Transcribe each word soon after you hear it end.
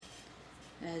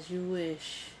As you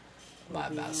wish. My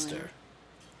master. One.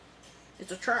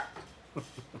 It's a trap.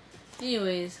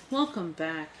 Anyways, welcome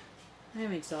back. I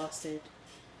am exhausted.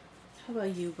 How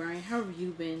about you, Brian? How have you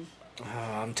been? Oh,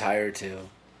 I'm tired too.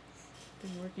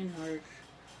 Been working hard.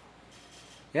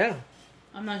 Yeah.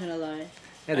 I'm not gonna lie.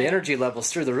 Yeah, the energy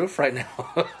level's through the roof right now.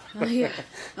 Oh, yeah.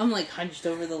 I'm like hunched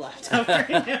over the laptop right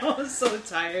now. I'm so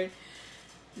tired.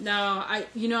 No, I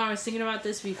was thinking about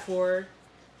this before.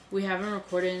 We haven't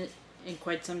recorded in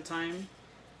quite some time.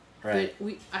 Right.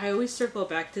 But I always circle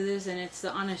back to this, and it's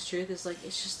the honest truth. It's like,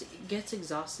 it gets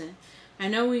exhausting. I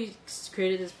know we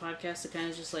created this podcast to kind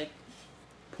of just like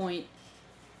point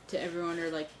to everyone, or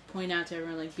like point out to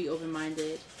everyone, like be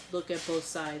open-minded, look at both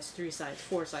sides, 3 sides,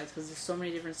 4 sides, because there's so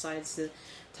many different sides to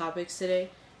topics today.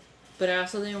 But I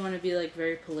also didn't want to be like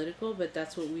very political, but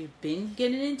that's what we've been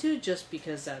getting into, just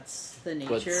because that's the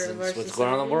nature of our society. What's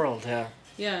going on in the world, yeah.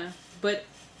 Yeah, but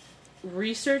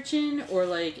researching or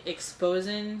like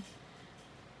exposing,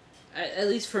 at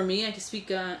least for me, I can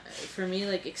speak for me,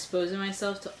 like exposing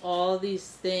myself to all these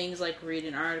things, like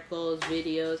reading articles,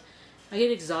 videos, I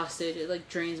get exhausted. It like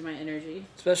drains my energy.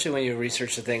 Especially when you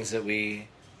research the things that we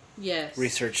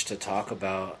research to talk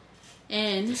about.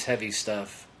 And this heavy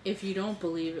stuff. If you don't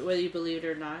believe it, whether you believe it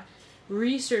or not,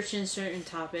 researching certain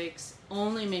topics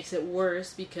only makes it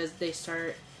worse, because they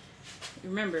start,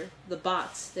 remember, the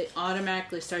bots, they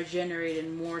automatically start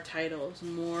generating more titles,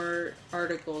 more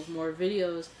articles, more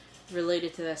videos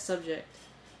related to that subject,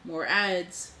 more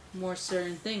ads, more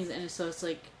certain things. And so it's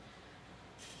like,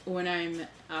 when I'm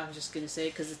just going to say,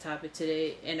 because the topic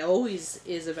today and always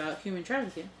is about human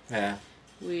trafficking. Yeah.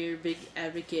 We're big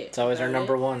advocate. It's always our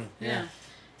number one. Yeah.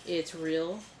 It's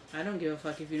real. I don't give a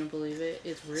fuck if you don't believe it.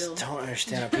 It's real. Just don't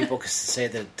understand how people can say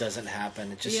that it doesn't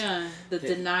happen. It just the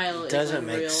denial doesn't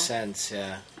make sense.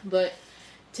 Yeah. But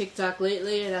TikTok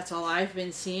lately, that's all I've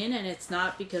been seeing, and it's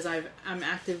not because I'm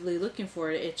actively looking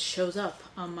for it. It shows up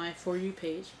on my For You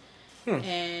page,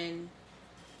 and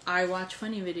I watch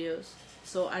funny videos,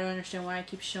 so I don't understand why it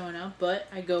keeps showing up, but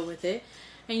I go with it.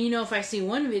 And if I see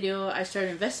one video, I start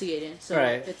investigating. So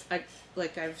it's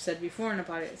like I've said before in the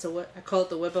podcast, I call it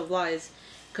the web of lies,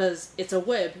 because it's a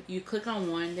web. You click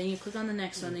on one, then you click on the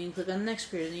next one, then you click on the next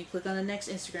creator, then you click on the next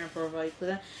Instagram profile, you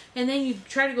click on, and then you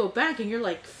try to go back, and you're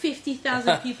like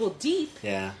 50,000 people deep.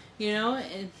 Yeah.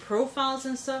 And profiles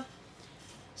and stuff.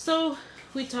 So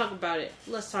we talk about it.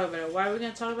 Let's talk about it. Why are we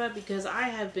going to talk about it? Because I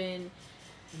have been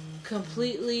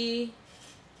completely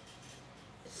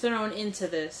thrown into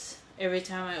this. Every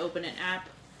time I open an app,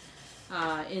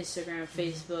 Instagram,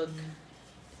 Facebook,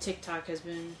 TikTok has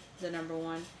been the number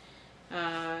one.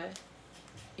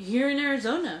 Here in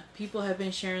Arizona, people have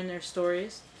been sharing their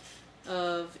stories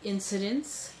of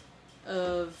incidents,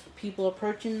 of people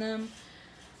approaching them.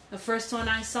 The first one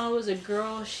I saw was a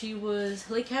girl. She was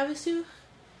Lake Havasu.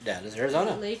 That is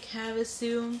Arizona. Lake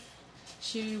Havasu.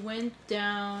 She went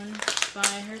down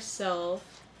by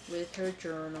herself with her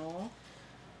journal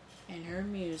and her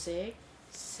music,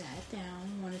 sat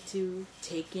down, wanted to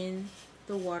take in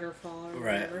the waterfall or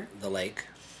whatever. The lake.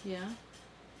 Yeah.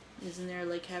 Isn't there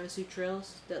Lake Havasu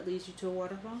trails that leads you to a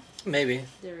waterfall? Maybe.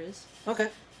 There is. Okay.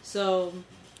 So...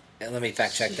 And let me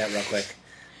fact check that real quick.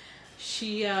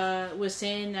 She was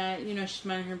saying that, she's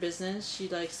minding her business. She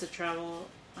likes to travel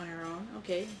on her own.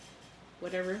 Okay.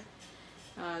 Whatever.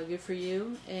 Good for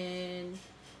you. And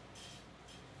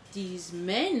these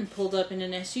men pulled up in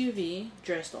an SUV,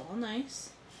 dressed all nice,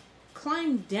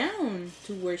 climbed down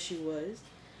to where she was,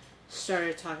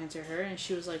 started talking to her, and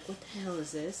she was like, what the hell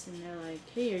is this? And they're like,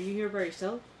 hey, are you here by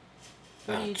yourself?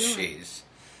 What are you doing? Jeez.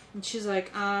 And she's like,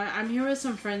 I'm here with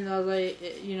some friends. I was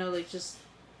like, just,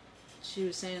 she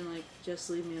was saying, like, just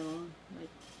leave me alone. Like,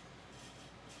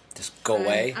 just go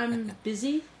away? I'm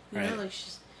busy. You know, like,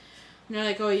 and they're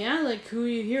like, oh yeah? Like, who are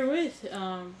you here with?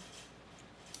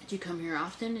 Do you come here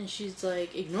often? And she's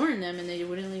like, ignoring them, and they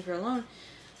wouldn't leave her alone.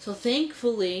 So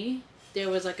thankfully, there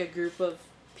was like a group of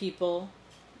people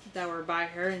that were by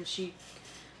her, and she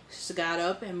just got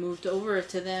up and moved over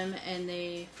to them, and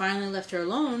they finally left her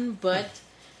alone, but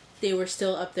they were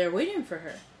still up there waiting for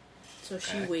her. So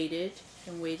she waited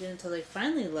and waited until they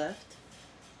finally left,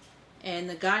 and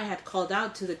the guy had called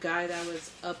out to the guy that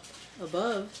was up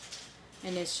above,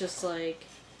 and it's just like,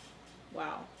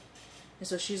 wow. And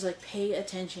so she's like, pay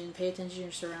attention to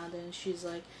your surroundings. She's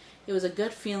like, it was a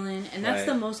gut feeling, and that's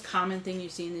the most common thing you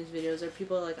see in these videos, are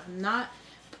people like, I'm not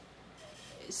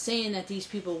saying that these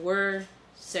people were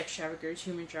sex traffickers,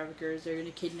 human traffickers, they're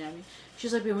gonna kidnap me.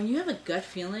 She's like, but when you have a gut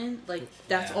feeling, like,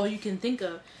 that's all you can think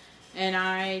of. And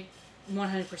I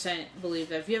 100% believe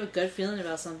that if you have a gut feeling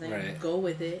about something, go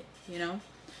with it,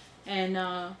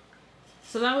 And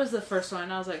So that was the first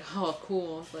one. I was like, oh,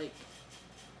 cool. Like,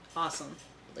 awesome.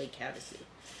 Lake Havasu.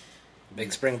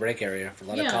 Big spring break area for a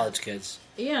lot of college kids.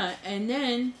 Yeah, and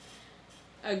then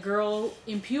a girl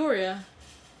in Peoria,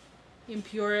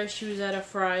 she was at a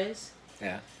Fry's.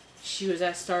 Yeah. She was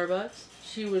at Starbucks.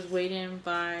 She was waiting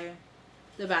by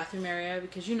the bathroom area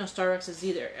because, Starbucks is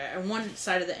either on one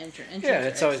side of the entrance. Yeah,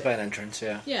 it's always by an entrance,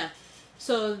 yeah. Yeah.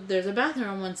 So there's a bathroom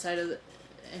on one side of the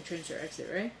entrance or exit,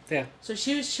 right? Yeah. So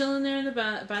she was chilling there in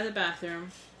by the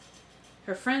bathroom.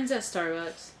 Her friend's at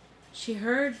Starbucks. She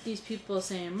heard these people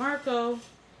saying Marco,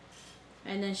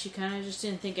 and then she kind of just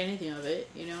didn't think anything of it,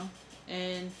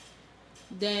 And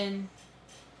then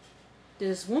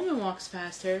this woman walks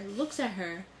past her, looks at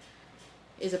her,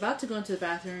 is about to go into the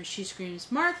bathroom, and she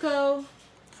screams, Marco!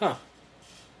 Huh.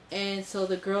 And so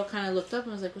the girl kind of looked up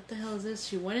and was like, what the hell is this?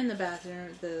 She went in the bathroom,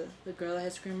 the girl that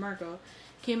had screamed Marco,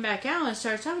 came back out and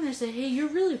started talking to her and said, hey, you're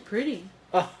really pretty.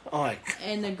 Oh my God.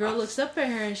 And the girl looks up at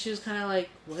her and she was kind of like,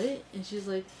 what? And she's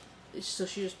like, so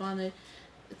she responded,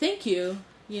 thank you,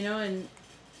 and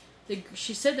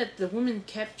she said that the woman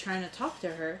kept trying to talk to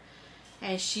her,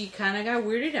 and she kind of got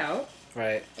weirded out.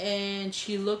 Right. And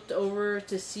she looked over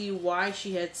to see why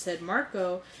she had said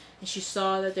Marco, and she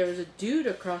saw that there was a dude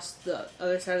across the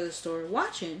other side of the store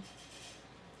watching.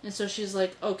 And so she's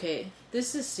like, okay,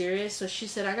 this is serious. So she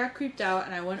said, I got creeped out,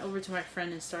 and I went over to my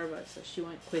friend in Starbucks. So she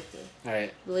went quickly.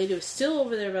 Right. The lady was still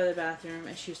over there by the bathroom,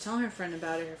 and she was telling her friend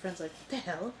about it. Her friend's like, what the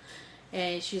hell?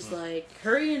 And she's like,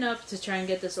 hurrying up to try and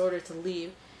get this order to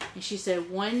leave. And she said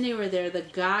when they were there, the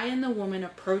guy and the woman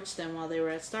approached them while they were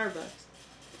at Starbucks.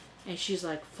 And she's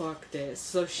like, fuck this.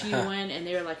 So she went, and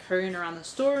they were like hurrying around the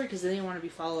store because they didn't want to be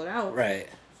followed out. Right.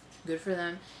 Good for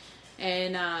them.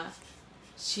 And I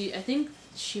think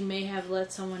she may have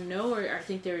let someone know, or I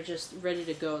think they were just ready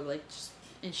to go.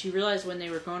 And she realized when they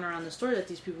were going around the store that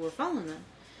these people were following them.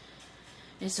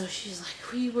 And so she's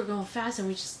like, we were going fast, and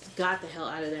we just got the hell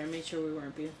out of there and made sure we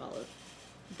weren't being followed.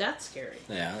 That's scary.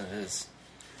 Yeah, it is.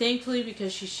 Thankfully,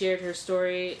 because she shared her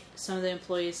story, some of the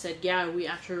employees said, yeah, we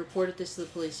actually reported this to the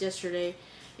police yesterday.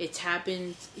 It's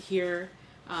happened here.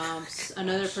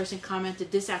 Another person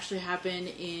commented, this actually happened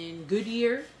in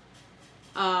Goodyear.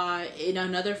 In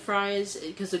another Fry's,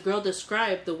 because the girl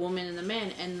described the woman and the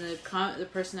man, and the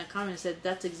person that commented said,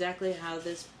 that's exactly how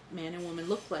this man and woman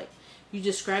looked like. You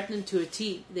described them to a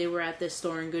T. They were at this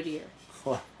store in Goodyear.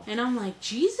 Wow. And I'm like,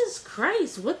 Jesus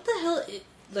Christ, what the hell?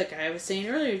 Like I was saying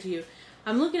earlier to you,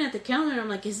 I'm looking at the calendar and I'm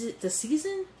like, is it the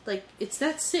season? Like, it's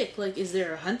that sick. Like, is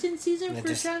there a hunting season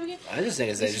for trafficking? I just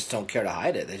think they just don't care to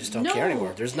hide it. They just don't care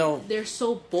anymore. There's no... They're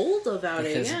so bold about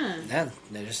it, yeah. Yeah,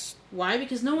 they just... Why?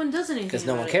 Because no one does anything because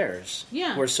no one cares.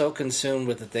 Yeah. We're so consumed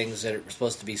with the things that are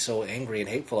supposed to be so angry and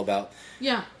hateful about.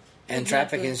 Yeah. And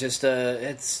trafficking is just,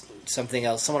 it's something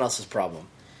else, someone else's problem.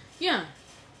 Yeah.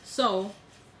 So,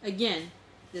 again,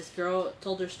 this girl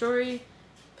told her story.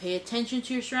 Pay attention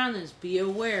to your surroundings. Be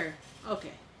aware.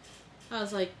 Okay. I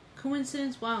was like,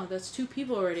 coincidence? Wow, that's 2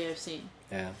 people already I've seen.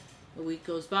 Yeah. A week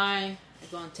goes by. I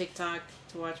go on TikTok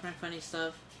to watch my funny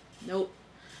stuff. Nope.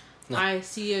 No. I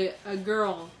see a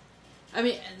girl. I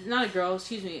mean, not a girl,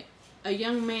 excuse me. A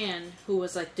young man who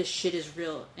was like, this shit is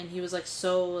real. And he was like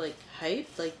so like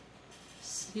hyped. Like,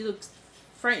 he looked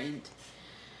frightened.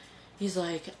 He's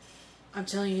like, I'm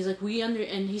telling you, he's like,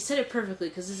 and he said it perfectly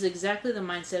because this is exactly the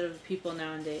mindset of people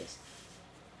nowadays.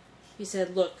 He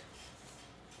said, look,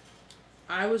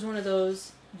 I was one of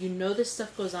those, this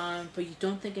stuff goes on, but you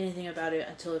don't think anything about it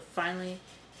until it finally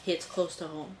hits close to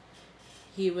home.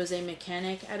 He was a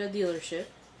mechanic at a dealership,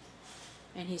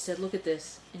 and he said, look at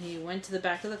this. And he went to the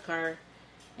back of the car,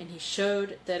 and he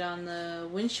showed that on the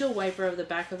windshield wiper of the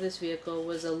back of this vehicle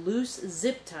was a loose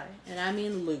zip tie. And I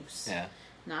mean loose. Yeah.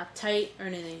 Not tight or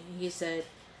anything. He said,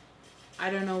 I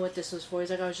don't know what this was for.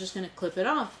 He's like, I was just going to clip it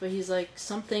off. But he's like,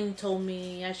 something told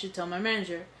me I should tell my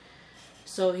manager.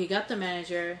 So he got the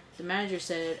manager. The manager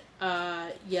said,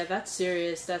 yeah, that's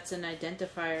serious. That's an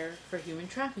identifier for human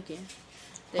trafficking.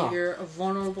 That you're a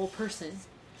vulnerable person.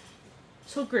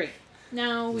 So great.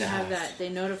 Now we have that. They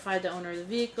notified the owner of the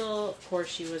vehicle. Of course,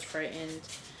 she was frightened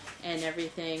and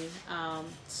everything.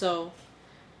 So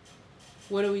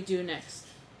what do we do next?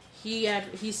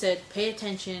 He said, pay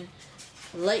attention.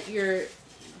 Light your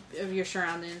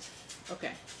surroundings.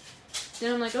 Okay.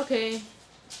 Then I'm like, okay,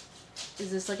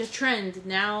 is this like a trend?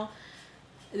 Now,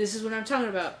 this is what I'm talking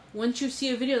about. Once you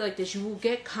see a video like this, you will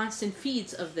get constant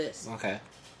feeds of this. Okay.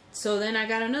 So then I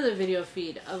got another video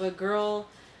feed of a girl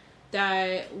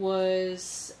that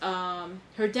was,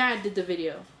 her dad did the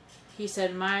video. He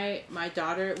said, my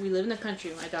daughter, we live in the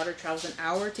country, my daughter travels an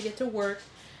hour to get to work.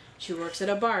 She works at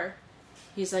a bar.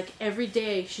 He's like, every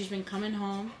day she's been coming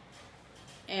home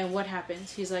And what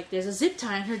happens? He's like, there's a zip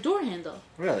tie on her door handle.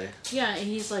 Really? Yeah, and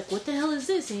he's like, what the hell is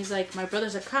this? And he's like, my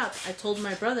brother's a cop. I told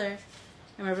my brother.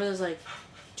 And my brother's like,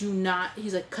 do not...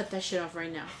 He's like, cut that shit off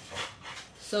right now.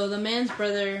 So the man's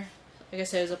brother, like I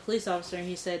said, was a police officer, and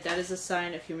he said that is a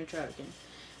sign of human trafficking.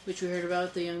 Which we heard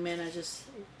about the young man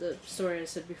the story I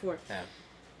said before. Yeah.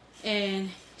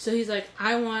 And so he's like,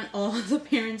 I want all the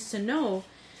parents to know,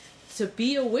 to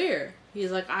be aware. He's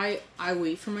like, I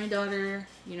wait for my daughter.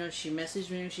 You know, she messaged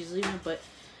me when she's leaving, but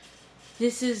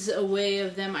this is a way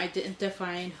of them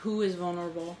identifying who is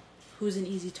vulnerable, who's an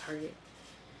easy target.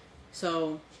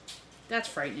 So that's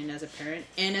frightening as a parent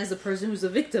and as the person who's a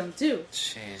victim too.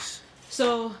 Jeez.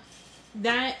 So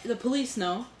that the police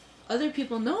know, other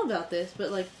people know about this, but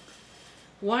like,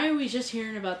 why are we just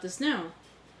hearing about this now?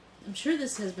 I'm sure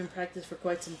this has been practiced for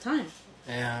quite some time.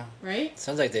 Yeah. Right?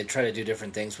 Sounds like they try to do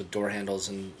different things with door handles,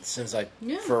 and it seems like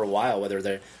for a while, whether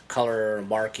they're color or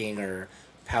marking or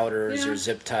powders or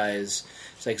zip ties,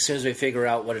 it's like as soon as we figure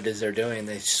out what it is they're doing,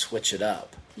 they switch it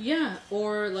up. Yeah,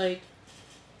 or like,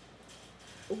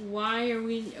 why are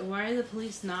the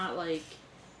police not like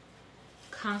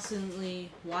constantly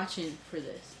watching for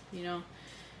this, you know?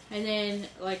 And then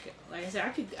like I said,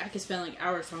 I could spend like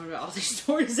hours talking about all these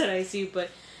stories that I see,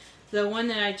 but the one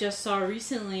that I just saw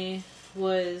recently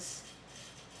was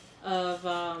of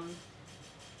well,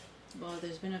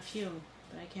 there's been a few,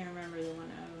 but I can't remember the one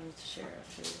I wanted to share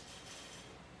after.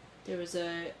 There was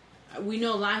we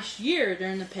know last year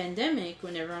during the pandemic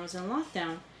when everyone was in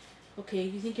lockdown. Okay,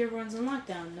 you think everyone's in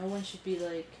lockdown? No one should be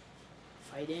like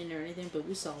fighting or anything, but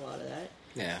we saw a lot of that.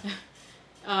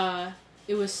 Yeah.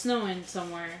 It was snowing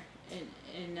somewhere,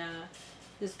 and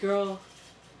this girl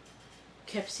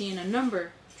kept seeing a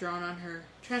number drawn on her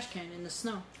trash can in the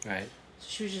snow. Right. So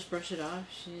she would just brush it off.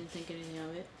 She didn't think anything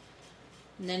of it.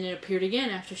 And then it appeared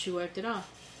again after she wiped it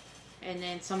off. And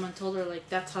then someone told her, like,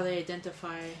 that's how they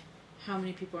identify how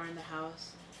many people are in the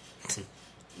house.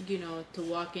 You know, to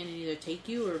walk in and either take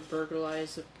you or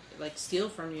burglarize, like, steal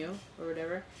from you or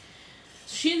whatever.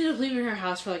 So she ended up leaving her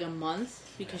house for like a month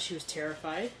because she was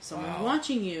terrified. Someone's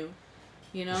watching you,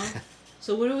 you know?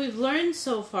 So what have we learned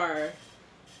so far?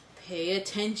 Pay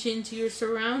attention to your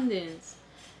surroundings.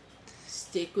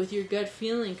 Stick with your gut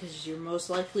feeling because you're most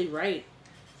likely right.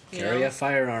 Carry a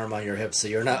firearm on your hip so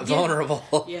you're not vulnerable.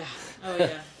 Yeah. Oh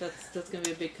yeah. That's gonna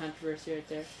be a big controversy right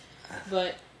there.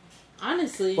 But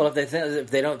honestly, well,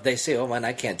 if they say, "Oh man,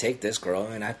 I can't take this girl,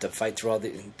 and I have to fight through all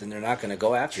the," then they're not going to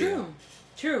go after you.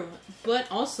 True. But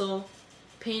also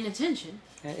paying attention.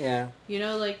 Yeah. You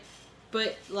know, like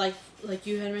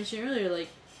you had mentioned earlier, like,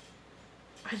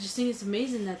 I just think it's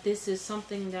amazing that this is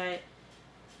something that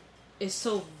is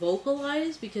so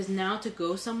vocalized, because now to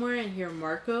go somewhere and hear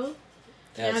Marco,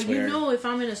 that's now, you know, if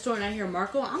I'm in a store and I hear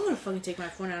Marco, I'm going to fucking take my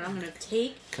phone out and I'm going to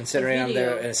take Considering I'm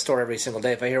there in a store every single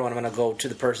day, if I hear one, I'm going to go to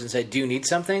the person and say, do you need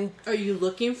something? Are you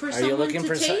looking for someone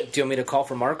to take? Do you want me to call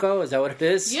for Marco? Is that what it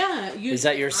is? Yeah. Is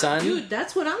that your son? Dude,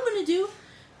 that's what I'm going to do.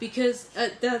 Because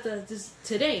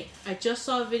today, I just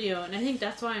saw a video, and I think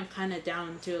that's why I'm kind of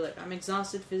down too. Like, I'm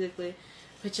exhausted physically,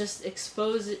 but just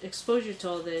exposure to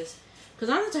all this. Because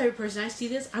I'm the type of person, I see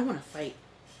this, I want to fight.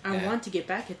 I want to get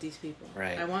back at these people.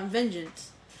 Right. I want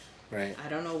vengeance. Right. I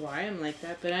don't know why I'm like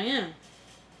that, but I am.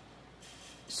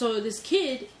 So this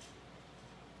kid,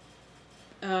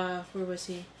 where was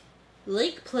he?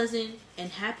 Lake Pleasant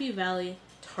and Happy Valley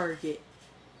Target.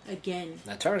 Again.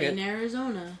 That Target. In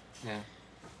Arizona. Yeah.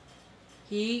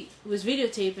 He was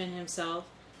videotaping himself.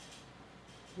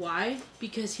 Why?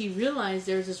 Because he realized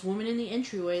there was this woman in the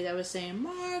entryway that was saying,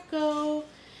 Marco.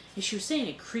 And she was saying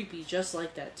it creepy just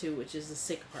like that too, which is the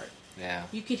sick part. Yeah.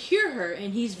 You could hear her,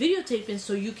 and he's videotaping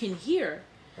so you can hear.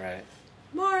 Right.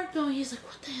 Marco. And he's like,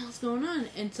 what the hell's going on?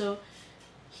 And so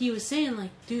he was saying, like,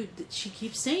 dude, she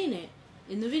keeps saying it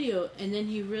in the video. And then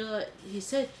he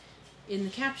said in the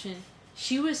caption,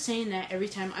 she was saying that every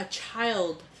time a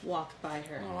child walked by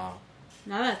her. Oh, wow.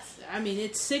 Now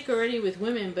it's sick already with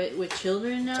women, but with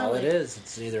children now. That's all it is.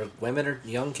 It's either women or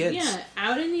young kids. Yeah,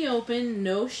 out in the open,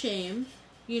 no shame.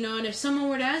 You know, and if someone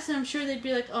were to ask them, I'm sure they'd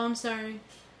be like, oh, I'm sorry.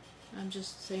 I'm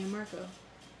just saying Marco.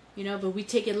 You know, but we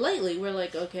take it lightly. We're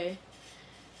like, okay.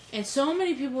 And so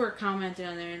many people were commenting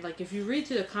on there. And, like, if you read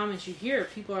through the comments, you hear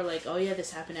people are like, oh, yeah,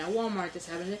 this happened at Walmart. This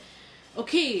happened.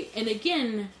 Okay, and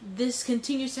again, this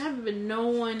continues to happen, but no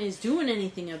one is doing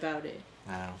anything about it.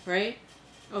 Wow. Right?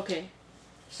 Okay.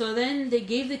 So then they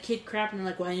gave the kid crap, and they're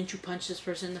like, why didn't you punch this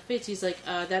person in the face? He's like,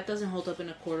 that doesn't hold up in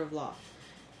a court of law.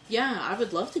 Yeah, I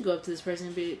would love to go up to this person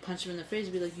and punch him in the face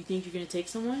and be like, you think you're going to take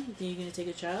someone? You think you're going to take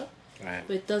a child? Right.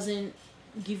 But it doesn't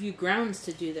give you grounds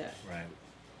to do that. Right.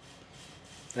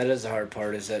 That is the hard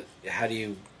part, is that how do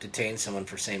you detain someone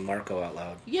for saying Marco out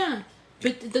loud? Yeah.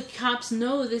 But the cops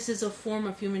know this is a form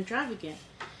of human trafficking.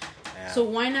 Yeah. So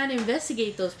why not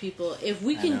investigate those people? If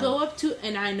we can go up to,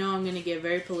 and I know I'm going to get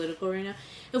very political right now,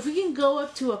 if we can go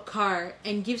up to a car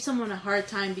and give someone a hard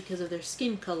time because of their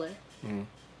skin color,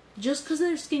 just because of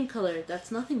their skin color,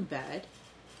 that's nothing bad,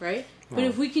 right? But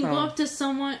if we can go up to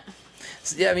someone...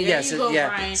 Yeah, I mean, yes,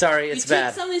 Brian. Sorry, it's bad. You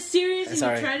take something serious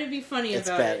and you try to be funny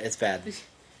about it. It's bad.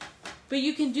 But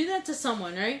you can do that to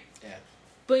someone, right? Yeah.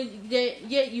 But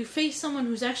yet you face someone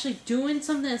who's actually doing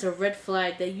something that's a red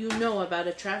flag that you know about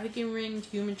a trafficking ring,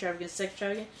 human trafficking, sex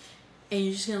trafficking, and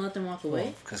you're just going to let them walk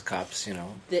away? Because cops,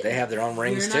 they have their own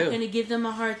rings too. You're not going to give them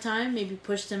a hard time, maybe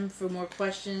push them for more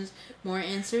questions, more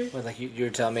answers? Well, like you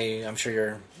were telling me, I'm sure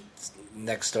your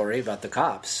next story about the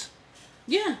cops.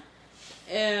 Yeah.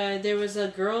 There was a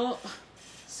girl,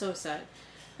 so sad.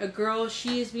 A girl,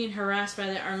 she is being harassed by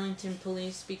the Arlington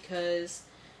police because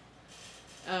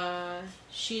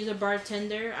she's a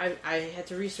bartender. I had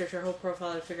to research her whole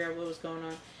profile to figure out what was going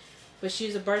on. But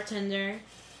she's a bartender.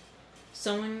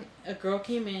 A girl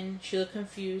came in, she looked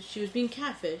confused. She was being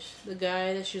catfished. The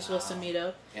guy that she was supposed to meet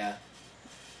up. Yeah.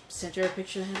 Sent her a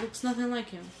picture. He looks nothing like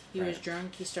him. He was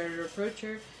drunk. He started to approach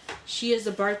her. She, as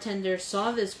a bartender,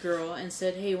 saw this girl and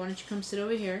said, "Hey, why don't you come sit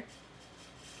over here?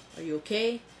 Are you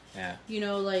okay?" Yeah.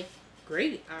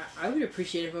 Great. I would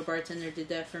appreciate if a bartender did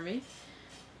that for me.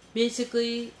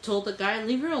 Basically, told the guy,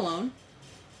 leave her alone.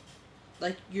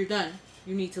 Like, you're done.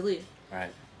 You need to leave.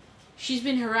 Right. She's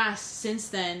been harassed since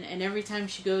then, and every time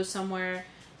she goes somewhere,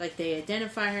 like, they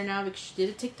identify her now because she did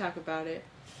a TikTok about it.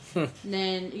 And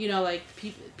then,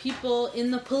 people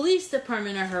in the police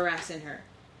department are harassing her.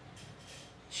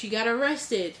 She got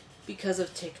arrested because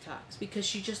of TikToks, because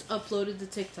she just uploaded the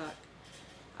TikTok.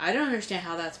 I don't understand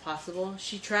how that's possible.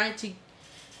 She tried to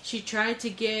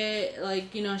get,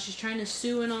 she's trying to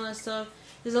sue and all that stuff.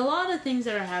 There's a lot of things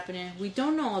that are happening. We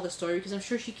don't know all the story because I'm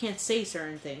sure she can't say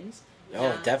certain things.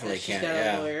 Oh, definitely can't. She's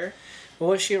got a lawyer. What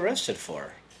was she arrested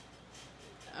for?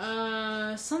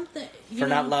 Something. For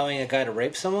not allowing a guy to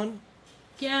rape someone?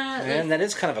 Yeah. And that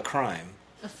is kind of a crime.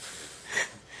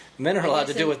 Men are allowed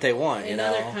to do what they want, in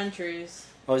other countries.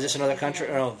 Oh, is this another country?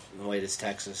 Oh, wait, it's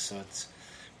Texas, so it's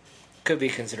could be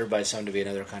considered by some to be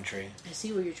another country. I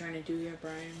see what you're trying to do here,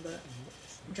 Brian, but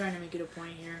I'm trying to make it a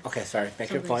point here. Okay, sorry.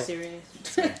 Make your point. Serious.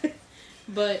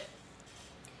 But,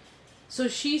 so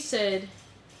she said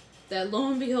that lo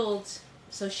and behold,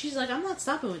 so she's like, I'm not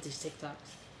stopping with these TikToks.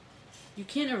 You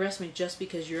can't arrest me just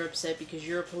because you're upset because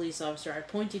you're a police officer. I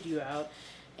pointed you out,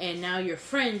 and now your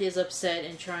friend is upset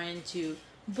and trying to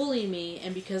bully me,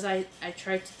 and because I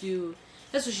tried to do...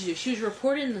 That's what she did. She was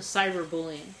reporting the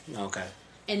cyberbullying. Okay.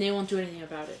 And they won't do anything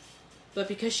about it. But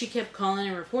because she kept calling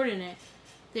and reporting it,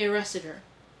 they arrested her.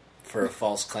 For a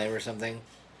false claim or something?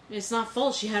 It's not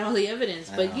false. She had all the evidence.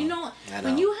 But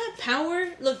when you have power...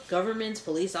 Look, governments,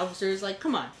 police officers,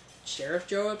 come on. Sheriff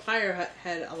Joe Arpaio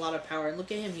had a lot of power. And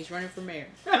look at him. He's running for mayor.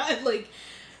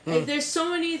 There's so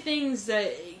many things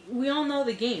that... We all know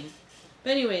the game.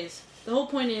 But anyways... The whole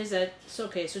point is that, so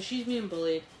she's being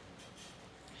bullied.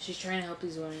 She's trying to help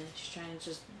these women. She's trying to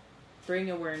just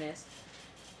bring awareness.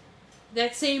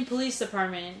 That same police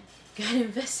department got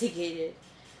investigated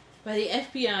by the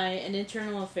FBI and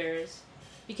Internal Affairs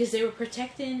because they were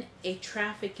protecting a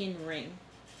trafficking ring.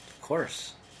 Of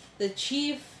course. The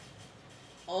chief,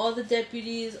 all the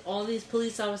deputies, all these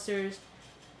police officers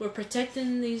were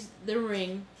protecting the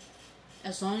ring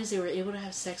as long as they were able to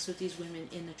have sex with these women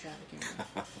in the trafficking ring.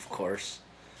 Of course.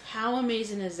 How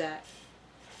amazing is that?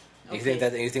 Okay.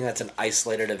 You think that's an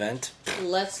isolated event?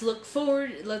 Let's look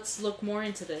forward. Let's look more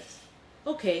into this.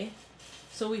 Okay.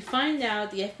 So we find out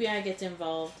the FBI gets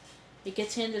involved. It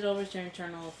gets handed over to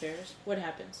Internal Affairs. What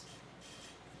happens?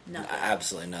 Nothing.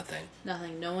 Absolutely nothing.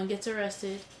 Nothing. No one gets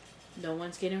arrested. No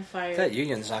one's getting fired. That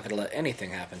union's not going to let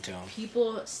anything happen to them.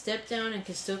 People step down and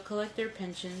can still collect their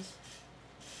pensions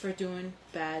for doing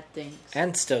bad things.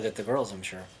 And still get the girls, I'm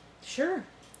sure. Sure.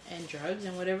 And drugs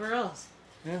and whatever else.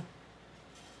 Yeah.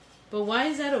 But why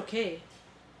is that okay?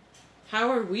 How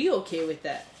are we okay with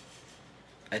that?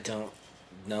 I don't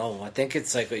know. I think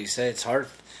it's like what you said. It's hard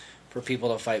for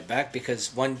people to fight back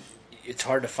because, one, it's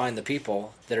hard to find the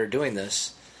people that are doing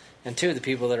this. And two, the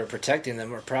people that are protecting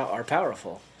them are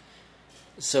powerful.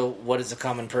 So what is the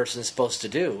common person supposed to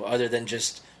do other than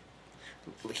just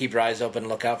keep your eyes open,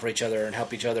 look out for each other, and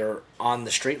help each other on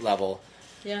the street level?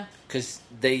 Yeah. Because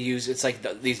they use, it's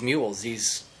like these mules,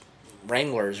 these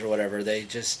wranglers or whatever,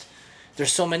 there's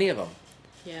so many of them.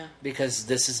 Yeah. Because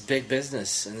this is big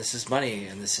business, and this is money,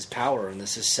 and this is power, and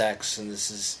this is sex, and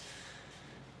this is...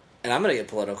 And I'm going to get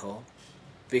political,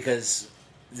 because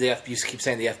You keep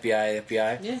saying the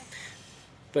FBI. Yeah.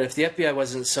 But if the FBI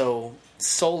wasn't so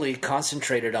solely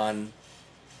concentrated on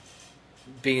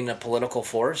being a political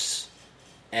force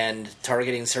and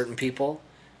targeting certain people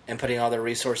and putting all their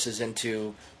resources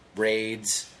into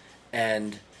raids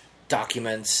and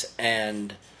documents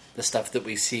and the stuff that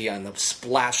we see on the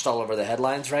splashed all over the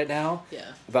headlines right now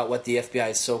about what the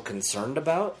FBI is so concerned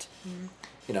about,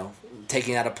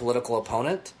 taking out a political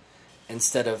opponent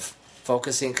instead of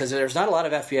focusing, because there's not a lot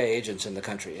of FBI agents in the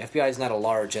country. FBI is not a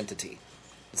large entity.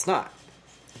 It's not.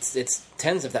 It's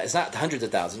tens of thousands. It's not hundreds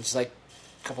of thousands. It's like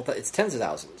a couple. It's tens of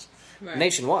thousands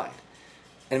nationwide.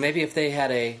 And maybe if they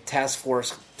had a task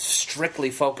force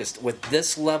strictly focused with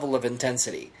this level of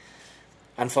intensity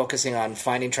on focusing on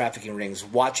finding trafficking rings,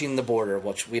 watching the border,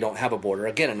 which we don't have a border.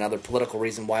 Again, another political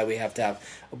reason why we have to have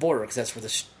a border, because that's where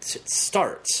it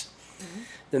starts. Mm-hmm.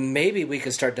 Then maybe we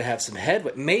could start to have some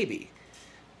headway. Maybe.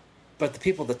 But the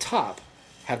people at the top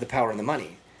have the power and the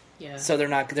money. Yeah. So they're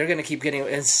going to keep getting... And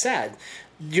it's sad.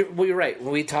 You're right.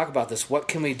 When we talk about this, what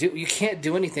can we do? You can't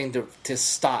do anything to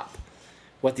stop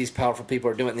what these powerful people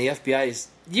are doing. And the FBI is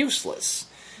useless.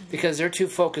 Because they're too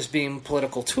focused being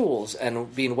political tools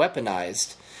and being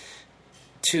weaponized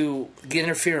to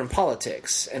interfere in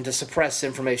politics and to suppress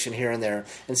information here and there,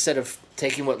 instead of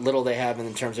taking what little they have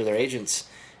in terms of their agents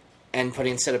and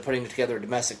instead of putting together a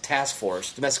domestic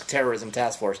terrorism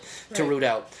task force to root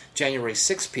out January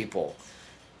 6 people.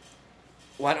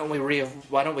 Why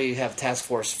don't we have task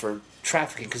force for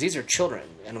trafficking? Because these are children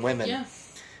and women,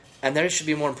 and they should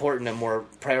be more important and more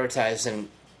prioritized than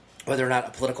whether or not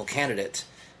a political candidate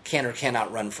can or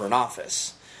cannot run for an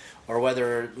office, or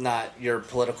whether or not your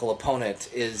political opponent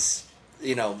is,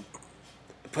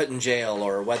 put in jail,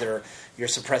 or whether you're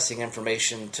suppressing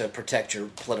information to protect your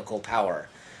political power.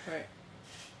 Right.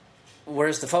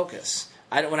 Where's the focus?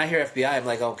 When I hear FBI, I'm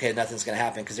like, okay, nothing's going to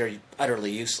happen because they're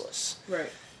utterly useless.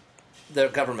 Right. The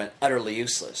government, utterly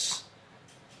useless.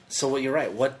 So, you're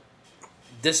right.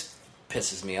 This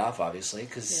pisses me off, obviously,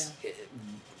 because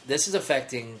this is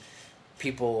affecting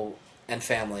people and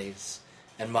families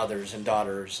and mothers and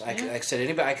daughters. Like I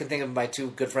said, I can think of my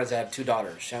two good friends that have two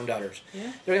daughters, young daughters. Yeah.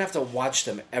 They're going to have to watch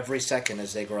them every second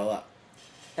as they grow up.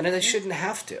 And then they shouldn't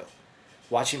have to.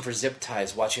 Watching for zip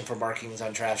ties, watching for markings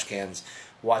on trash cans,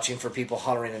 watching for people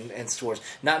hollering in stores.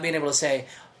 Not being able to say,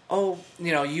 oh,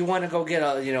 you want to go get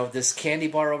this candy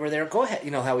bar over there? Go ahead.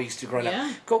 You know how we used to growing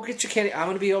up. Go get your candy. I'm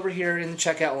going to be over here in the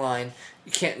checkout line.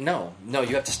 You can't. No,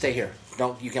 you have to stay here.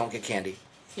 You don't get candy.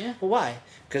 Yeah. Well, why?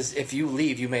 Because if you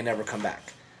leave, you may never come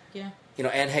back. Yeah.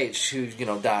 Anne H., who,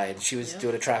 died. She was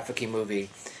doing a trafficking movie,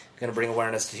 going to bring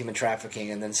awareness to human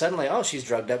trafficking, and then suddenly, she's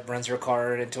drugged up, runs her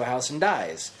car into a house and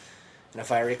dies in a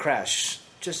fiery crash.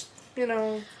 Just,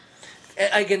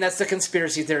 Again, that's the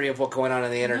conspiracy theory of what's going on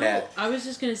the internet. No, I was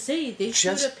just going to say, they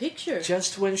showed a picture.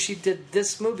 Just when she did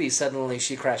this movie, suddenly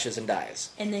she crashes and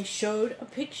dies. And they showed a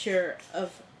picture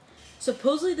of...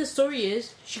 Supposedly the story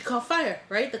is she caught fire,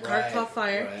 right? The car caught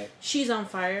fire. Right. She's on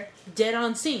fire, dead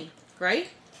on scene, right?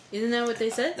 Isn't that what they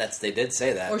said? They did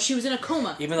say that. Or she was in a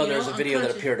coma. Even though there's a video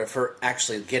that appeared of her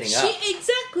actually getting up.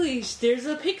 Exactly. There's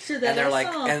a picture that I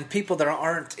saw. And people that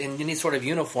aren't in any sort of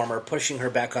uniform are pushing her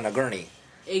back on a gurney.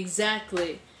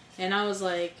 Exactly. And I was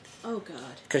like, oh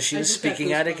God. Because she was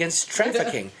speaking out against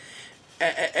trafficking.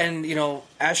 And,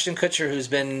 Ashton Kutcher, who's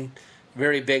been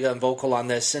very big and vocal on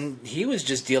this, and he was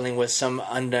just dealing with some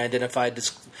unidentified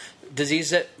disease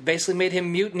that basically made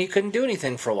him mute and he couldn't do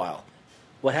anything for a while.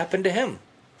 What happened to him?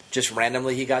 Just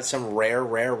randomly he got some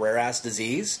rare-ass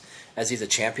disease as he's a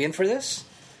champion for this?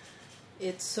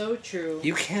 It's so true.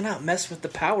 You cannot mess with the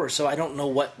power, so I don't know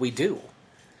what we do.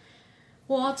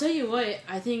 Well, I'll tell you what,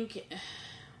 I think...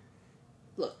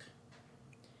 Look.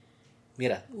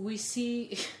 Mira. We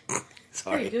see...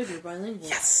 Sorry. Very good, you're bilingual.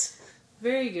 Yes.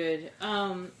 Very good.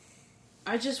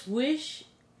 I just wish...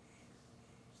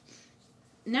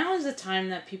 Now is the time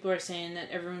that people are saying that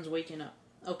everyone's waking up.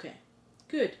 Okay.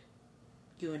 Good.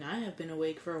 You and I have been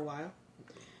awake for a while.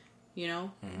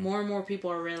 Mm-hmm. More and more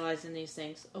people are realizing these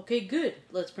things. Okay, good.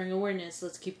 Let's bring awareness.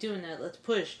 Let's keep doing that. Let's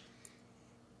push.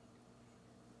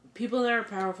 People that are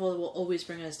powerful will always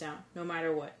bring us down, no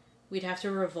matter what. We'd have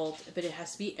to revolt, but it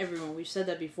has to be everyone. We've said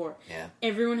that before. Yeah.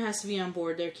 Everyone has to be on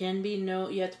board. There can be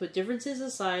you have to put differences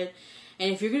aside.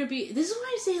 And if you're going to be... This is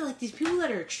why I say, these people that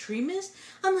are extremists,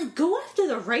 I'm like, go after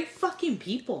the right fucking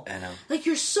people. I know.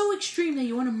 You're so extreme that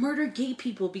you want to murder gay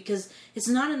people because it's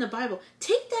not in the Bible.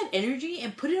 Take that energy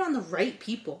and put it on the right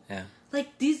people. Yeah.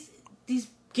 These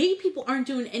gay people aren't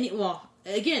doing any... Well,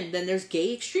 again, then there's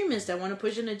gay extremists that want to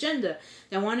push an agenda,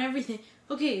 that want everything.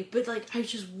 Okay, but, I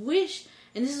just wish...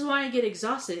 And this is why I get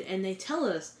exhausted. And they tell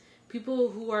us,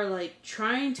 people who are like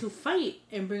trying to fight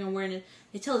and bring awareness,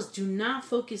 they tell us do not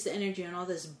focus the energy on all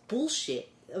this bullshit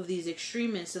of these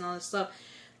extremists and all this stuff,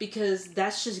 because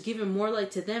that's just giving more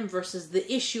light to them versus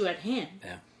the issue at hand.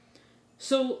 Yeah.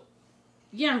 So,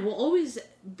 yeah, we'll always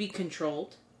be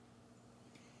controlled.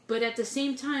 But at the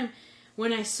same time,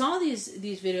 when I saw these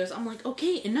videos, I'm like,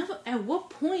 okay, enough. At what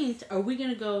point are we going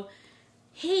to go,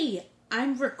 hey,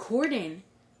 I'm recording.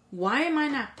 Why am I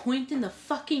not pointing the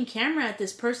fucking camera at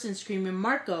this person screaming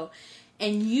Marco?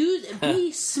 And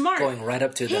be smart. Going right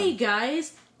up to them. Hey,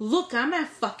 guys, look, I'm at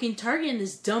fucking Target and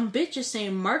this dumb bitch is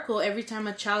saying Marco every time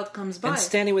a child comes by. And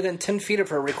standing within 10 feet of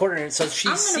her recording it so she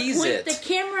sees it. I'm going to point the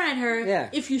camera at her. Yeah.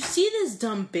 If you see this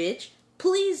dumb bitch,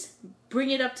 please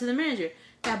bring it up to the manager.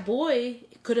 That boy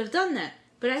could have done that.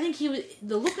 But I think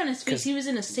the look on his face, he was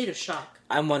in a state of shock.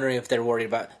 I'm wondering if they're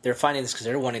worried they're finding this because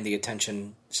they're wanting the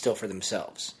attention still for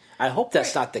themselves. I hope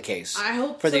that's not the case. I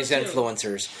hope for so these too.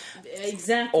 Influencers.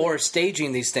 Exactly. Or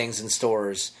staging these things in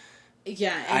stores.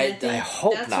 Yeah, and I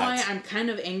hope that's not. That's why I'm kind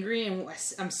of angry, and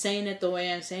I'm saying it the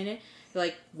way I'm saying it.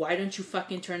 Like, why don't you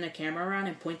fucking turn the camera around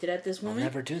and point it at this woman? I'll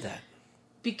never do that.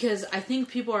 Because I think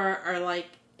people are like,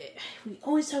 we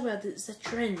always talk about this, it's a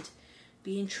trend.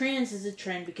 Being trans is a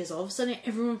trend because all of a sudden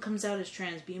everyone comes out as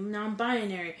trans. Being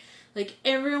non-binary. Like,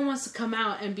 everyone wants to come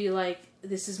out and be like,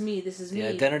 this is me, this is me. The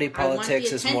identity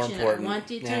politics is more important. I want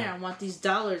the attention, I want these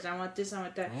dollars, I want this, I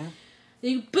want that. Yeah.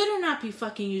 You better not be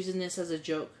fucking using this as a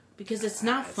joke. Because it's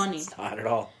not funny. It's not at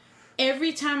all.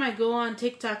 Every time I go on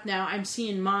TikTok now, I'm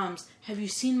seeing moms. Have you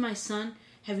seen my son?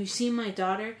 Have you seen my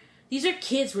daughter? These are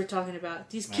kids we're talking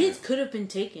about. These kids could have been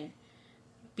taken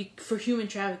for human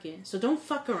trafficking. So don't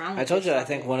fuck around with I told you, I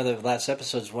think one of the last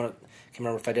episodes, I can't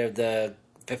remember if I did, the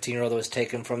 15-year-old that was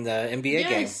taken from the NBA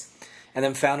game. And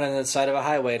then found on the side of a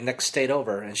highway next state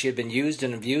over. And she had been used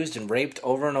and abused and raped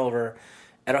over and over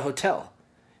at a hotel.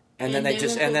 And then they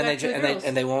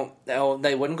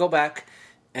wouldn't go back,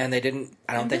 and they didn't.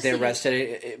 I don't think they arrested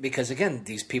it because again,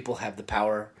 these people have the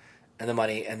power and the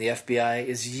money, and the FBI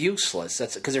is useless.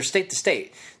 That's because they're state to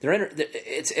state.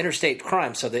 It's interstate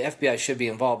crime, so the FBI should be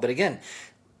involved. But again,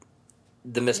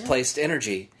 the misplaced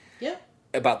energy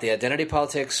about the identity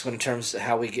politics, in terms of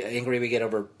how angry we get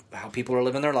over how people are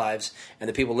living their lives, and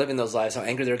the people living those lives, how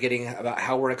angry they're getting about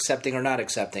how we're accepting or not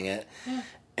accepting it,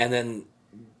 and then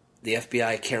the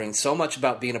FBI caring so much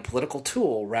about being a political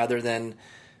tool rather than,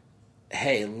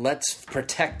 hey, let's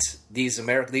protect these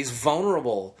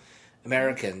vulnerable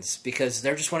Americans because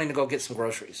they're just wanting to go get some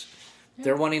groceries. Yeah.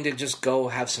 They're wanting to just go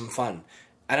have some fun.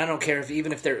 And I don't care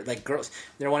even if they're like girls,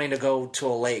 they're wanting to go to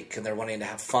a lake and they're wanting to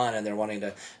have fun and they're wanting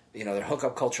to, their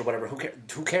hookup culture, whatever.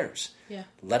 Who cares? Yeah.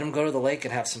 Let them go to the lake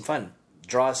and have some fun.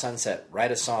 Draw a sunset, write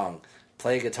a song,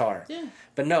 play a guitar. Yeah.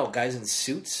 But no, guys in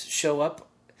suits show up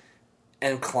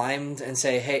and climbed and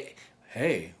say,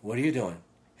 hey, what are you doing?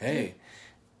 Hey.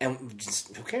 And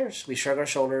just, who cares? We shrug our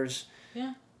shoulders.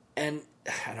 Yeah. And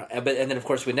then, of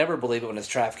course, we never believe it when it's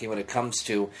trafficking, when it comes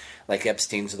to, like,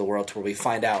 Epstein's of the world, where we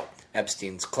find out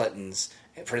Epstein's, Clinton's,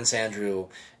 Prince Andrew,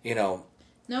 No,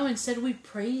 instead we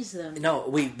praise them. No,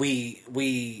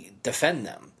 we defend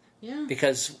them. Yeah.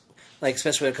 Because, like,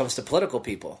 especially when it comes to political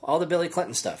people, all the Billy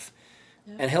Clinton stuff,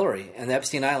 and Hillary, and the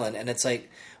Epstein Island, and it's like,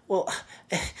 well,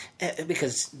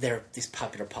 because they're these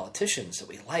popular politicians that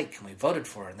we like and we voted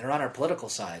for, and they're on our political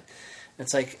side.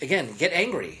 It's like, again, get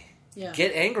angry. Yeah.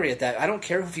 Get angry at that. I don't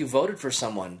care if you voted for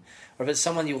someone or if it's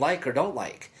someone you like or don't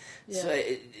like. Yeah. So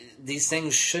these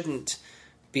things shouldn't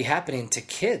be happening to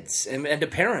kids and to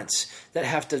parents that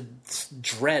have to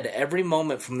dread every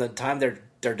moment from the time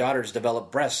their daughters develop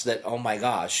breasts that, oh my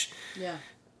gosh. Yeah.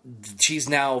 She's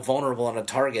now vulnerable on a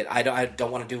Target. I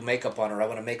don't want to do makeup on her. I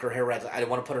want to make her hair red. I don't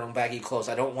want to put her in baggy clothes.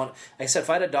 I don't want... Like I said,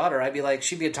 if I had a daughter, I'd be like,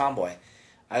 she'd be a tomboy.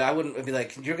 I wouldn't be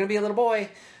like, you're going to be a little boy.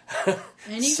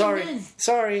 And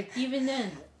Sorry. Even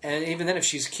then. And even then, if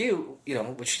she's cute,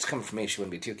 which she's coming from me, she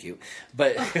wouldn't be too cute.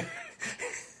 But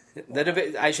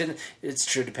I shouldn't... It's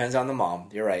true. Depends on the mom.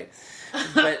 You're right.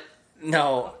 But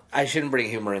no, I shouldn't bring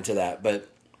humor into that. But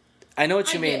I know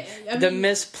what you mean. The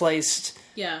misplaced...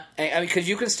 Yeah. I mean, because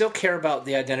you can still care about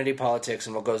the identity politics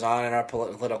and what goes on in our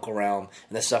political realm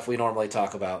and the stuff we normally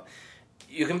talk about.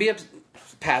 You can be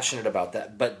passionate about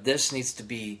that, but this needs to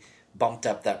be bumped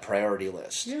up that priority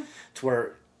list. Yeah. To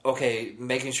where, okay,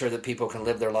 making sure that people can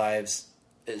live their lives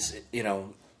is,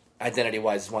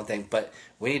 identity-wise is one thing, but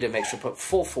we need to make sure put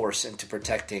full force into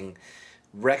protecting,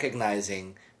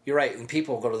 recognizing. You're right, when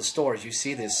people go to the stores, you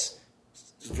see this,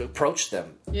 approach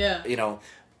them. Yeah.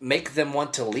 Make them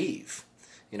want to leave.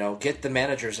 Get the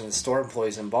managers and the store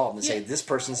employees involved and say, this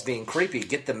person's being creepy.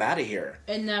 Get them out of here.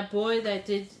 And that boy that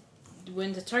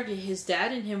went to Target, his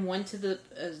dad and him went to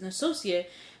an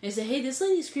associate and said, "Hey, this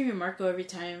lady's screaming Marco every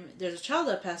time there's a child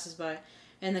that passes by,"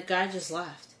 and the guy just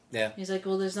laughed. Yeah. He's like,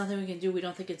 "Well, there's nothing we can do. We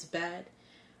don't think it's bad."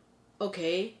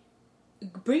 Okay,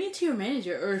 bring it to your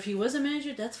manager, or if he was a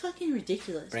manager, that's fucking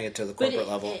ridiculous. Bring it to the corporate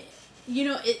level.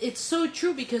 It's so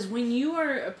true, because when you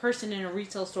are a person in a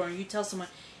retail store and you tell someone,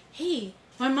 "Hey,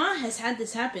 my mom has had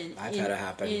this happen." I've had it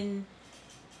happen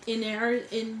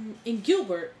in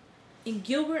Gilbert. In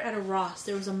Gilbert at a Ross,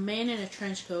 there was a man in a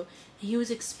trench coat, and he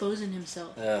was exposing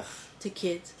himself to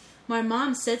kids. My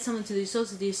mom said something to the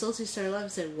associate. The associate started laughing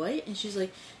and said, "What?" And she's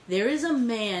like, "There is a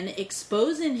man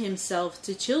exposing himself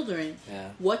to children.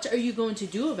 Yeah. What are you going to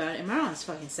do about it?" And my mom's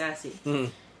fucking sassy. Mm.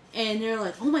 And they're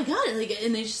like, "Oh my god!"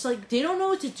 And they just like, they don't know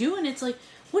what to do. And it's like,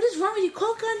 what is wrong with you?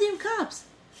 Call goddamn cops.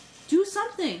 Do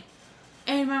something.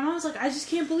 And my mom's like, "I just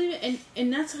can't believe it."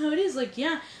 And that's how it is. Like,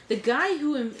 yeah, the guy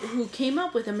who came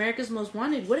up with America's Most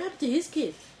Wanted, what happened to his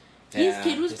kid? His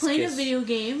kid was playing a video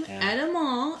game at a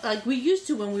mall, like we used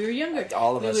to when we were younger.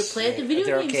 All of us. We would play at the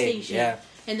video game station. Yeah.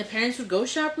 And the parents would go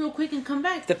shop real quick and come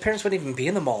back. The parents wouldn't even be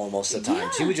in the mall most of the time.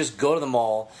 Yeah. So you would just go to the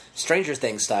mall, Stranger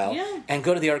Things style, and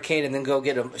go to the arcade and then go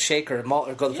get a shake or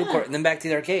go to the food court and then back to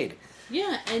the arcade.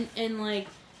 Yeah, and like,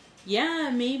 yeah,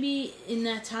 maybe in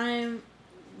that time,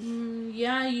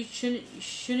 you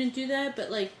shouldn't do that,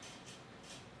 but like,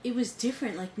 it was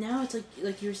different. Like now, it's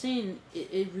like you were saying.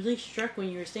 It really struck when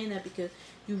you were saying that, because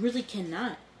you really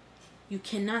cannot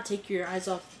take your eyes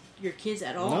off your kids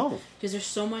at all. No, because there's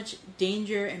so much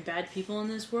danger and bad people in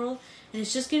this world, and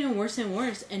it's just getting worse and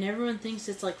worse. And everyone thinks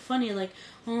it's like funny, like,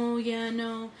 oh yeah,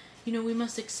 no, we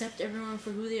must accept everyone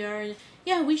for who they are.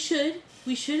 Yeah, we should.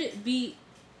 We should be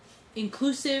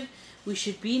inclusive. We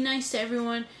should be nice to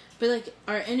everyone. But like,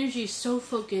 our energy is so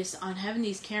focused on having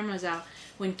these cameras out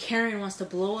when Karen wants to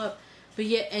blow up, but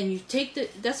yet, and you take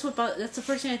that's the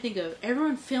first thing I think of.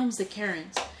 Everyone films the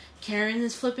Karens. Karen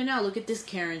is flipping out. Look at this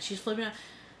Karen. She's flipping out.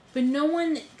 But no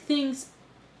one thinks,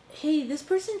 hey, this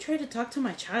person tried to talk to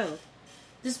my child.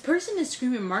 This person is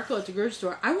screaming Marco at the grocery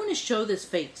store. I want to show this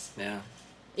face. Yeah.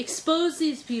 Expose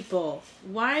these people.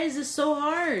 Why is this so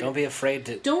hard? Don't be afraid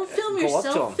to. Don't film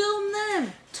yourself. Film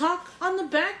them. Talk on the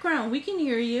background. We can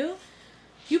hear you.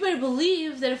 You better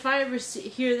believe that if I ever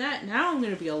hear that, now I'm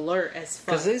going to be alert as fuck.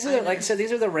 Because these are, like I said,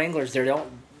 these are the Wranglers.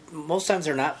 Most times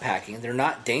they're not packing. They're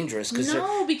not dangerous.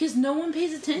 Because no one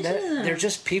pays attention to them. They're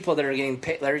just people that are getting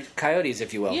paid. They're coyotes,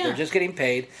 if you will. Yeah. They're just getting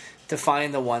paid to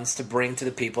find the ones to bring to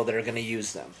the people that are going to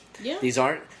use them. Yeah. These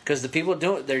aren't, because the people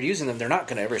they're using them, they're not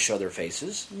going to ever show their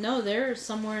faces. No, they're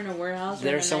somewhere in a warehouse.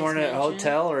 They're somewhere in a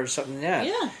hotel or something. Yeah.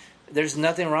 Yeah. There's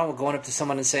nothing wrong with going up to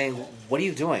someone and saying, "What are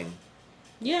you doing?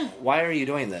 Yeah. Why are you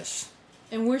doing this?"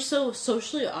 And we're so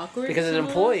socially awkward. Because as an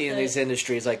employee in these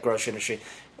industries, like grocery industry,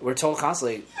 we're told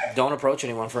constantly, don't approach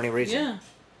anyone for any reason. Yeah.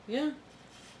 Yeah.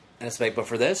 And it's like, but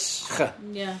for this?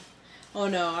 Yeah. Oh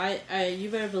no, you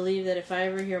better believe that if I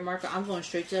ever hear Marco, I'm going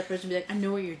straight to that person and be like, "I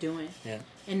know what you're doing." Yeah.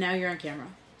 And now you're on camera.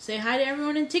 Say hi to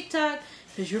everyone in TikTok,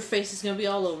 because your face is going to be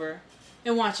all over.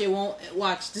 And watch,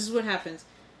 this is what happens.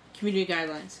 Community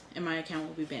guidelines, and my account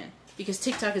will be banned. Because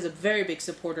TikTok is a very big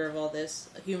supporter of all this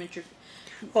that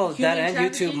and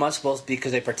YouTube must both,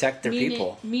 because they protect their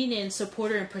people. Meaning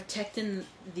supporter and protecting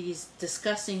these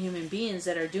disgusting human beings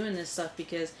that are doing this stuff,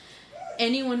 because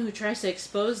anyone who tries to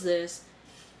expose this,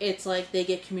 it's like they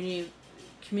get community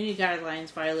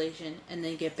guidelines violation and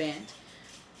then get banned.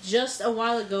 Just a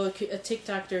while ago, a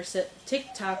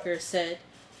TikToker said,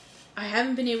 I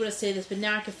haven't been able to say this, but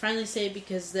now I can finally say it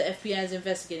because the FBI is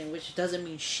investigating, which doesn't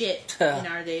mean shit in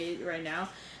our day right now.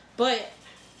 But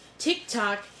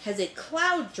TikTok has a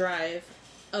cloud drive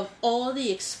of all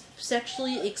the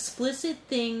sexually explicit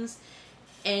things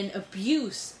and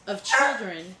abuse of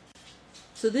children.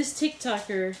 So this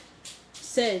TikToker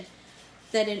said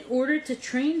that in order to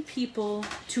train people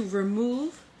to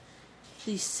remove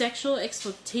the sexual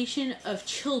exploitation of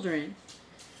children,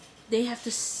 they have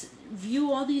to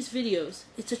view all these videos.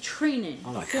 It's a training,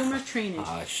 a form of training.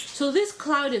 Gosh. So this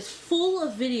cloud is full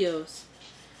of videos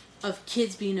of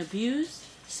kids being abused,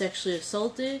 sexually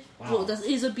assaulted. Wow. Well, that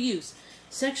is abuse.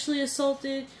 Sexually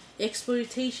assaulted,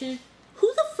 exploitation.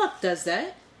 Who the fuck does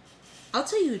that? I'll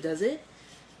tell you who does it.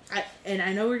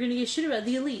 I know we're going to get shit about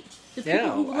the elite. The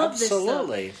people who love this stuff.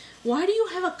 Why do you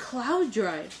have a cloud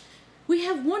drive? We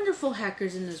have wonderful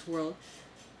hackers in this world.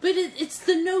 But it's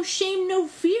the no shame, no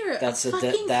fear. That's of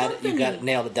fucking company. You got it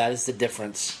nailed. It. That is the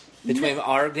difference between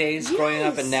our days growing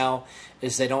up and now.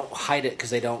 Is they don't hide it because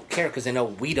they don't care, because they know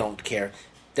we don't care.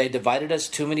 They divided us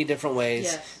too many different ways.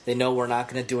 Yes. They know we're not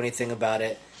going to do anything about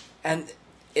it, and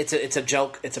it's a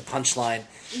joke. It's a punchline.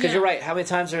 Because you're right. How many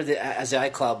times has the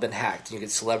iCloud been hacked? You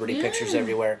get celebrity pictures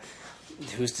everywhere.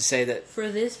 Who's to say that for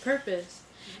this purpose?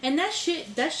 And that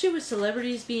shit with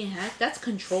celebrities being hacked, that's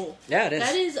control. Yeah, it is.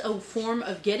 That is a form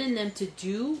of getting them to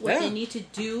do what they need to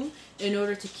do in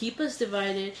order to keep us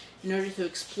divided, in order to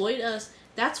exploit us.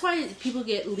 That's why people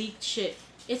get leaked shit.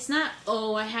 It's not,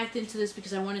 I hacked into this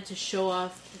because I wanted to show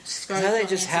off Scarlett Johansson's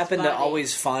they just happen body. To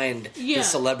always find the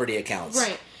celebrity accounts.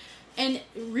 Right. And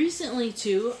recently,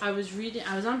 too, I was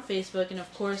on Facebook, and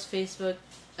of course, Facebook,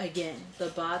 again, the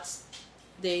bots,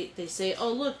 they say,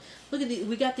 oh, look at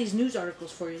we got these news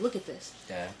articles for you. Look at this.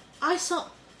 Yeah. I saw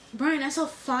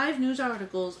 5 news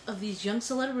articles of these young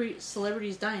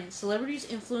celebrities dying. Celebrities,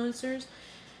 influencers,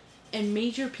 and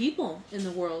major people in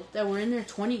the world that were in their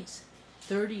 20s,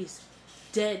 30s,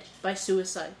 dead by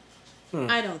suicide.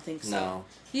 I don't think so. No.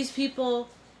 These people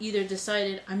either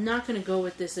decided, I'm not going to go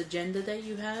with this agenda that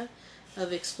you have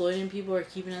of exploiting people or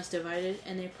keeping us divided,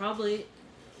 and they probably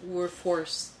were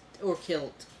forced or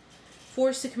killed.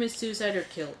 Forced to commit suicide or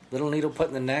killed. Little needle put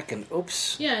in the neck and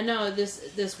oops. Yeah, no,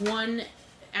 this one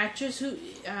actress who,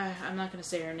 I'm not going to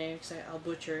say her name because I'll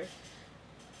butcher it,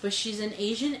 but she's an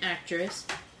Asian actress.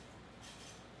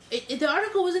 The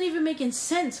article wasn't even making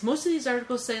sense. Most of these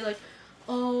articles say like,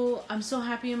 oh, I'm so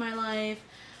happy in my life,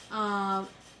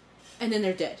 and then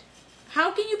they're dead.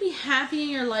 How can you be happy in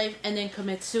your life and then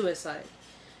commit suicide?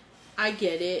 I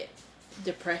get it.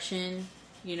 Depression,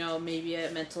 maybe a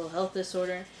mental health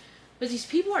disorder. But these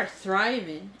people are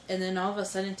thriving, and then all of a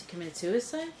sudden to commit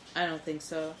suicide? I don't think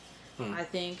so. I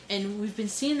think, and we've been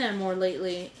seeing that more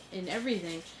lately in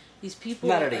everything. These people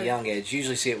not at a young age. You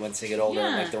usually see it once they get older,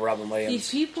 like the Robin Williams.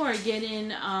 These people are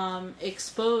getting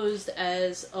exposed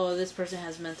as, this person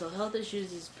has mental health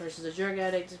issues, this person's a drug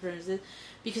addict, this person's this,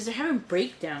 because they're having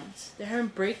breakdowns. They're having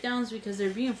breakdowns because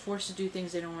they're being forced to do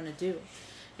things they don't want to do.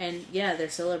 And they're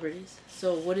celebrities.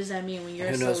 So what does that mean when you're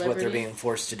a celebrity? Who knows what they're being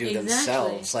forced to do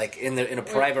themselves? Like in a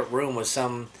private room with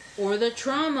some... Or the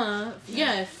trauma,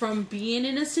 from being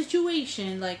in a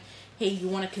situation like, hey, you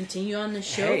want to continue on the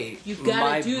show? Hey, you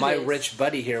gotta do this. My rich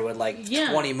buddy here would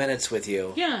 20 minutes with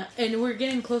you. Yeah, and we're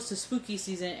getting close to spooky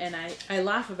season, and I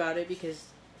laugh about it because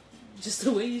just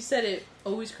the way you said it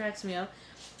always cracks me up.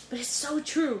 But it's so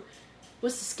true.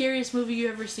 What's the scariest movie you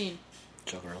ever seen?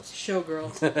 Showgirls.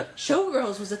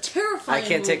 Showgirls was a terrifying movie. I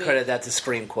can't take credit that to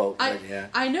Scream quote.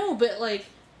 I know, but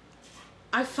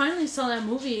I finally saw that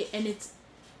movie, and it's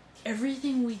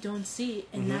everything we don't see,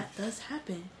 and that does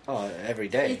happen. Oh, every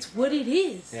day. It's what it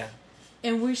is. Yeah.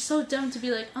 And we're so dumb to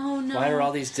be like, oh no. Why are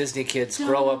all these Disney kids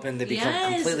grow up and they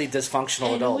become completely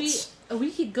dysfunctional adults? We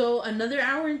could go another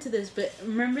hour into this, but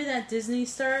remember that Disney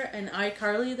star and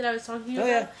iCarly that I was talking about?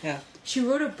 Oh, yeah. She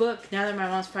wrote a book. Now that my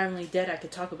mom's finally dead, I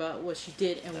could talk about what she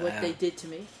did and what they did to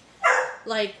me.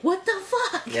 What the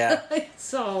fuck? Yeah.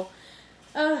 So,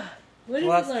 what did we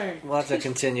learn? We'll have to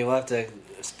continue. We'll have to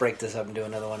break this up and do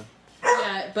another one.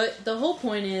 Yeah, but the whole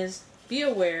point is, be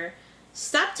aware.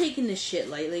 Stop taking this shit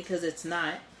lightly, because it's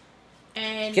not.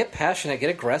 And get passionate, get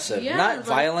aggressive. Not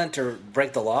violent or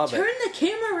break the law, but turn the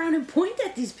camera around and point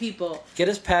at these people. Get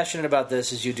as passionate about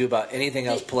this as you do about anything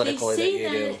else politically that you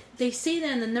do. They say that,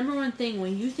 and the number one thing,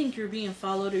 when you think you're being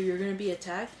followed or you're going to be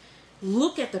attacked,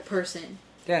 look at the person.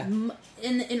 Yeah.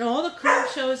 In all the crime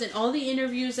shows and all the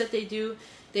interviews that they do,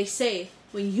 they say,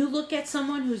 when you look at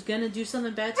someone who's going to do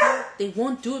something bad to you, they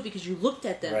won't do it because you looked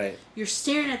at them. Right. You're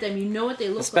staring at them. You know what they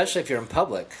look like. Especially if you're in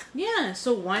public. Yeah,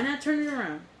 so why not turn it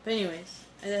around? But anyways,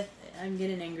 I'm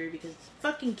getting angry because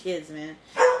fucking kids, man.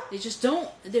 They just don't...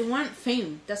 They want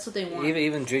fame. That's what they want.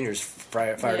 Even Junior's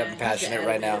fired up and passionate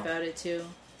right now. About it, too.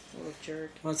 Little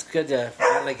jerk. Well, it's good to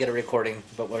finally get a recording,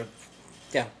 but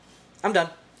I'm done.